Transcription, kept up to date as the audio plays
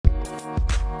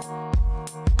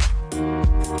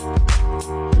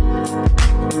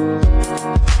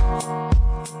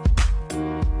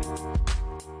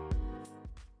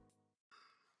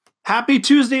Happy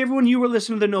Tuesday, everyone. You were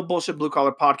listening to the No Bullshit Blue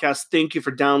Collar Podcast. Thank you for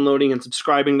downloading and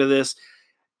subscribing to this.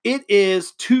 It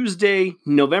is Tuesday,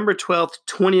 November 12th,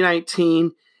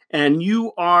 2019, and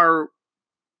you are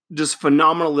just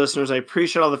phenomenal listeners. I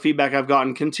appreciate all the feedback I've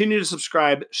gotten. Continue to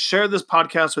subscribe. Share this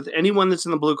podcast with anyone that's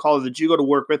in the blue collar that you go to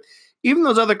work with. Even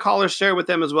those other callers, share with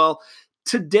them as well.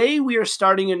 Today, we are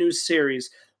starting a new series.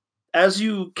 As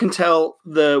you can tell,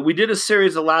 we did a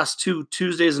series the last two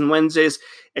Tuesdays and Wednesdays.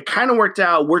 It kind of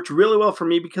worked really well for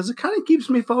me because it kind of keeps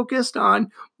me focused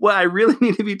on what I really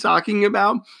need to be talking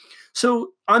about.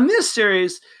 So on this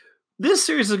series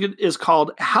is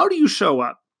called How Do You Show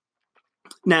Up?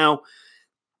 Now,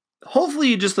 hopefully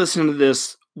you just listen to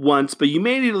this once, but you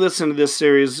may need to listen to this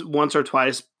series once or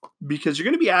twice because you're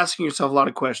going to be asking yourself a lot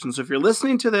of questions. So if you're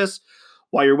listening to this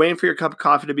while you're waiting for your cup of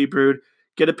coffee to be brewed,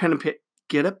 get a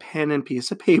pen and piece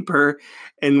of paper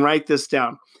and write this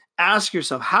down. Ask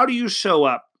yourself, how do you show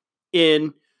up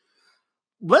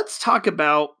let's talk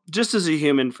about just as a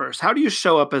human first. How do you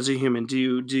show up as a human?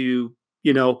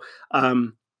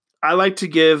 I like to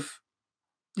give,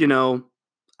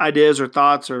 ideas or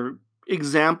thoughts or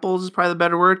examples is probably the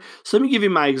better word. So let me give you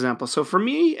my example. So for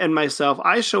me and myself,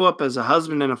 I show up as a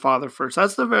husband and a father first.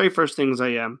 That's the very first things I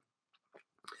am.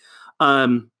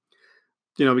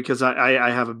 Because I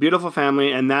have a beautiful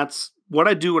family and that's what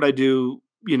I do.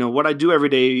 What I do every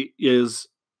day is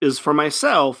for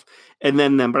myself and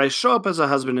then them. But I show up as a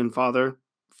husband and father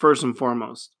first and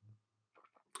foremost.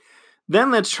 Then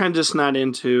let's transition that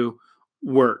into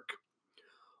work.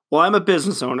 Well, I'm a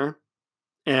business owner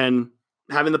and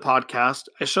having the podcast,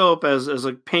 I show up as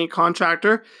a paint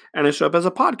contractor and I show up as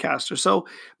a podcaster. So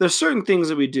there's certain things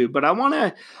that we do, but I want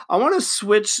to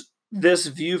switch this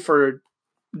view for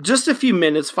just a few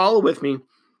minutes. Follow with me.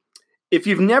 If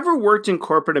you've never worked in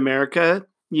corporate America,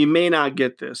 you may not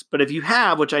get this. But if you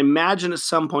have, which I imagine at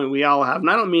some point we all have, and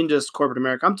I don't mean just corporate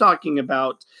America, I'm talking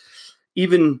about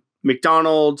even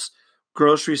McDonald's,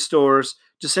 grocery stores,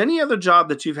 just any other job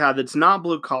that you've had that's not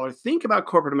blue collar, think about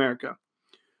corporate America.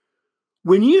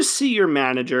 When you see your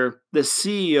manager, the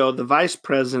CEO, the vice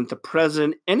president, the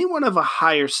president, anyone of a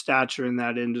higher stature in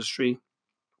that industry,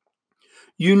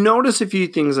 you notice a few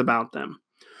things about them.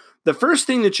 The first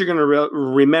thing that you're going to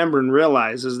remember and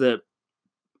realize is that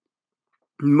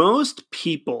most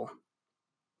people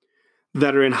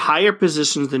that are in higher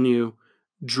positions than you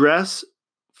dress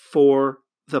for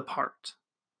the part.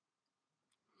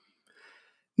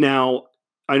 Now,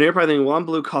 I know you're probably thinking, well, I'm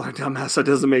blue collar dumbass, that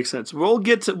doesn't make sense. We're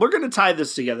going to tie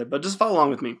this together, but just follow along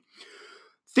with me.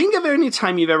 Think of any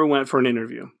time you've ever went for an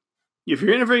interview. If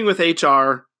you're interviewing with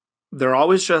HR, they're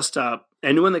always dressed up.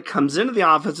 Anyone that comes into the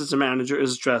office as a manager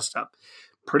is dressed up.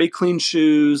 Pretty clean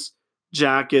shoes,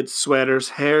 jackets, sweaters,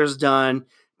 hair's done.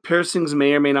 Piercings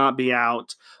may or may not be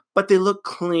out, but they look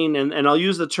clean, and I'll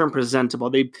use the term presentable.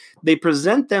 They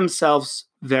present themselves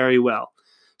very well.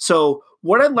 So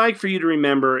what I'd like for you to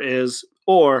remember is,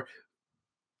 or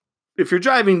if you're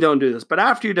driving, don't do this, but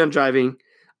after you're done driving,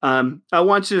 I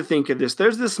want you to think of this.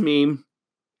 There's this meme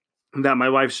that my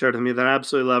wife shared with me that I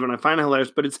absolutely love, and I find it hilarious,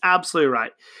 but it's absolutely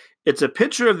right. It's a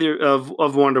picture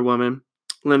of Wonder Woman,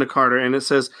 Linda Carter, and it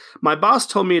says, "My boss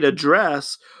told me to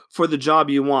dress for the job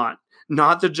you want,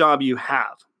 not the job you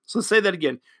have." So let's say that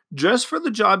again. Dress for the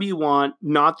job you want,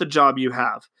 not the job you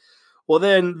have. Well,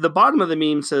 then the bottom of the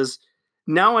meme says,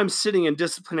 "Now I'm sitting in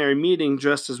disciplinary meeting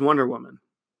dressed as Wonder Woman."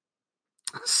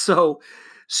 So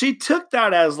she took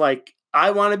that as like, I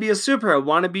want to be a superhero, I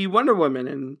want to be Wonder Woman,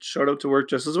 and showed up to work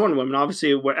just as Wonder Woman.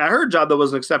 Obviously, at her job, that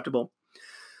wasn't acceptable.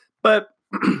 But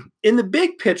in the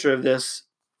big picture of this,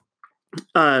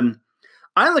 I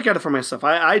look at it for myself.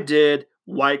 I did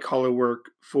white collar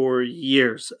work for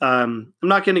years. I'm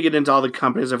not going to get into all the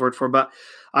companies I've worked for, but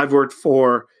I've worked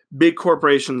for big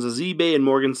corporations as eBay and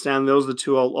Morgan Stanley. Those are the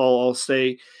two I'll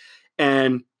say.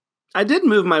 And I did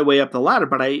move my way up the ladder,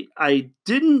 but I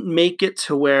didn't make it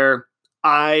to where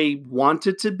I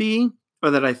wanted to be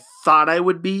or that I thought I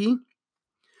would be.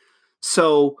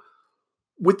 So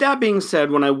with that being said,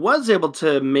 when I was able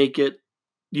to make it,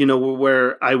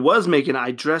 where I was making it, I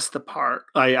dressed the part.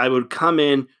 I would come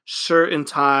in, shirt and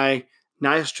tie,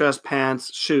 nice dress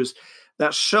pants, shoes.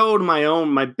 That showed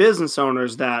my business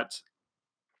owners that,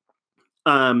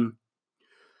 the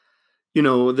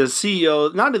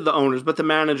CEO, not the owners, but the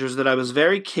managers, that I was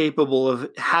very capable of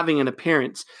having an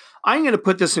appearance. I'm going to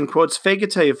put this in quotes, fake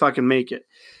it till you fucking make it.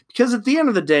 Because at the end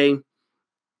of the day,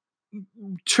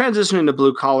 transitioning to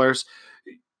blue collars,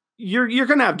 you're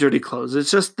going to have dirty clothes.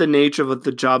 It's just the nature of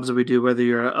the jobs that we do, whether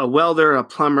you're a welder, a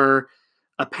plumber,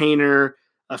 a painter,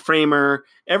 a framer,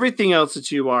 everything else that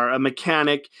you are, a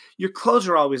mechanic, your clothes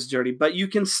are always dirty, but you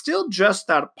can still dress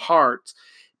that part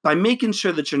by making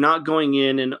sure that you're not going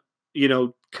in and,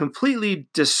 completely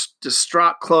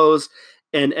distraught clothes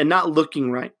and not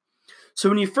looking right. So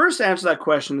when you first answer that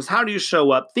question is how do you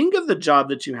show up? Think of the job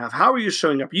that you have. How are you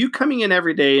showing up? Are you coming in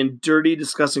every day in dirty,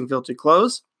 disgusting, filthy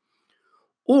clothes?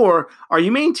 Or are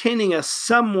you maintaining a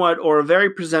somewhat or a very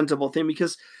presentable thing?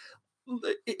 Because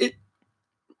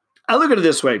I look at it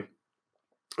this way.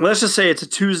 Let's just say it's a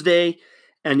Tuesday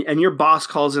and your boss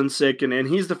calls in sick and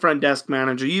he's the front desk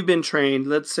manager. You've been trained.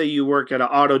 Let's say you work at an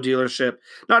auto dealership,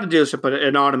 not a dealership, but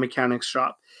an auto mechanics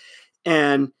shop.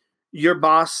 And your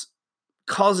boss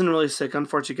calls in really sick.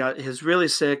 Unfortunately, he's really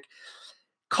sick.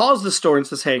 Calls the store and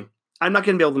says, hey, I'm not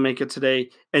going to be able to make it today.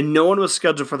 And no one was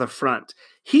scheduled for the front.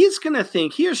 He or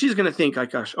she's going to think,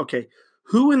 like, gosh, okay,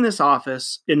 who in this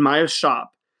office, in my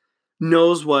shop,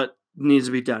 knows what needs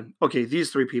to be done? Okay,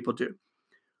 these 3 people do.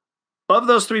 Of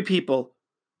those 3 people,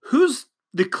 who's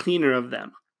the cleaner of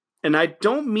them? And I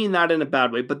don't mean that in a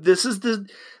bad way, but this is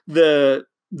the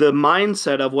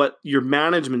mindset of what your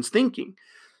management's thinking.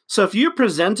 So if you're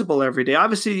presentable every day,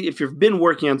 obviously if you've been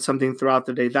working on something throughout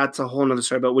the day, that's a whole nother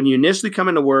story. But when you initially come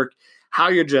into work, how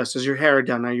you're dressed, is your hair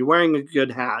done? Are you wearing a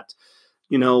good hat?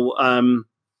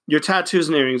 Your tattoos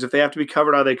and earrings, if they have to be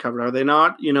covered, are they covered? Are they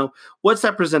not? What's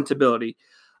that presentability?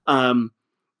 And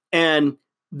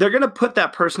they're going to put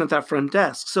that person at that front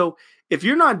desk. So if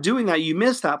you're not doing that, you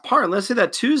miss that part. Let's say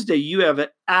that Tuesday you have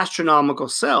astronomical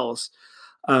sales.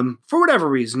 For whatever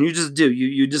reason, you just do.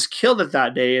 You just killed it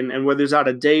that day, and whether it's out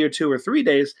a day or 2 or 3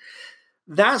 days,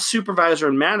 that supervisor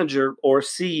and manager or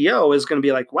CEO is going to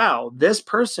be like, wow, this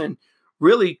person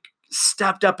really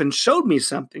stepped up and showed me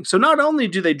something. So not only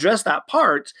do they dress that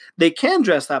part, they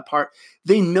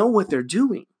know what they're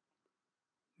doing.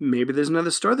 Maybe there's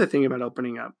another store they're thinking about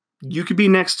opening up. You could be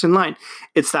next in line.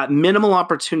 It's that minimal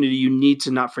opportunity you need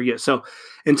to not forget. So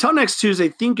until next Tuesday,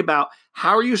 think about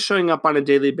how are you showing up on a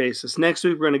daily basis. Next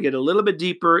week, we're going to get a little bit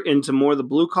deeper into more the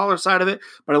blue collar side of it,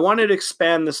 but I wanted to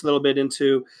expand this a little bit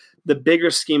into the bigger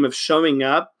scheme of showing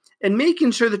up and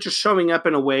making sure that you're showing up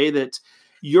in a way that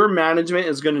your management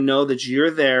is going to know that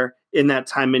you're there in that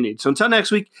time of need. So until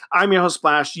next week, I'm your host,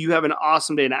 Splash. You have an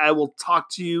awesome day, and I will talk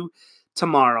to you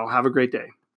tomorrow. Have a great day.